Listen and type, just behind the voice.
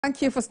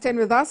Thank you for staying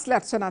with us.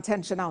 Let's turn our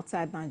attention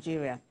outside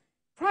Nigeria.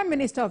 Prime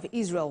Minister of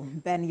Israel,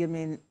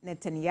 Benjamin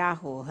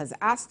Netanyahu, has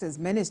asked his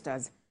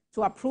ministers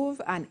to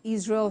approve an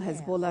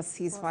Israel-Hezbollah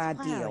ceasefire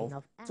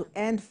deal to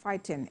end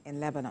fighting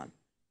in Lebanon.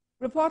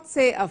 Reports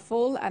say a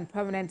full and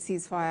permanent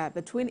ceasefire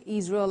between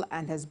Israel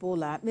and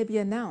Hezbollah may be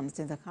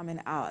announced in the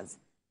coming hours.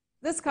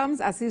 This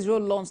comes as Israel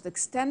launched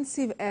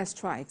extensive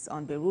airstrikes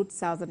on Beirut's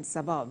southern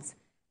suburbs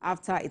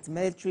after its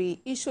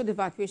military issued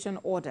evacuation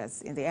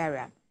orders in the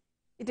area.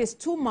 It is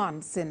 2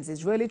 months since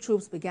Israeli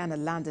troops began a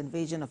land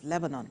invasion of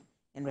Lebanon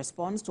in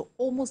response to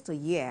almost a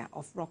year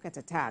of rocket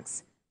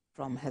attacks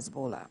from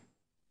Hezbollah.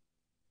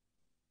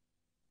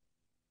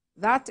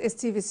 That is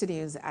TVC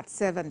News at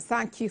 7.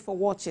 Thank you for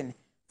watching.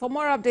 For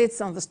more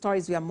updates on the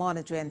stories we are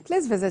monitoring,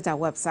 please visit our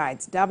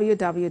website,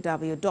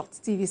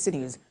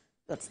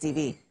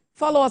 www.tvcnews.tv.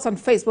 Follow us on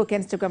Facebook,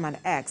 Instagram, and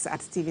X at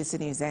TVC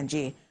News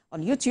NG.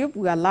 On YouTube,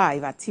 we are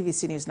live at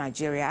TVC News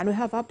Nigeria, and we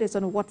have updates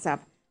on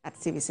WhatsApp at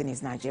TVC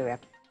News Nigeria.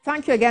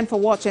 Thank you again for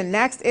watching.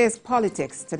 Next is Politics Tonight.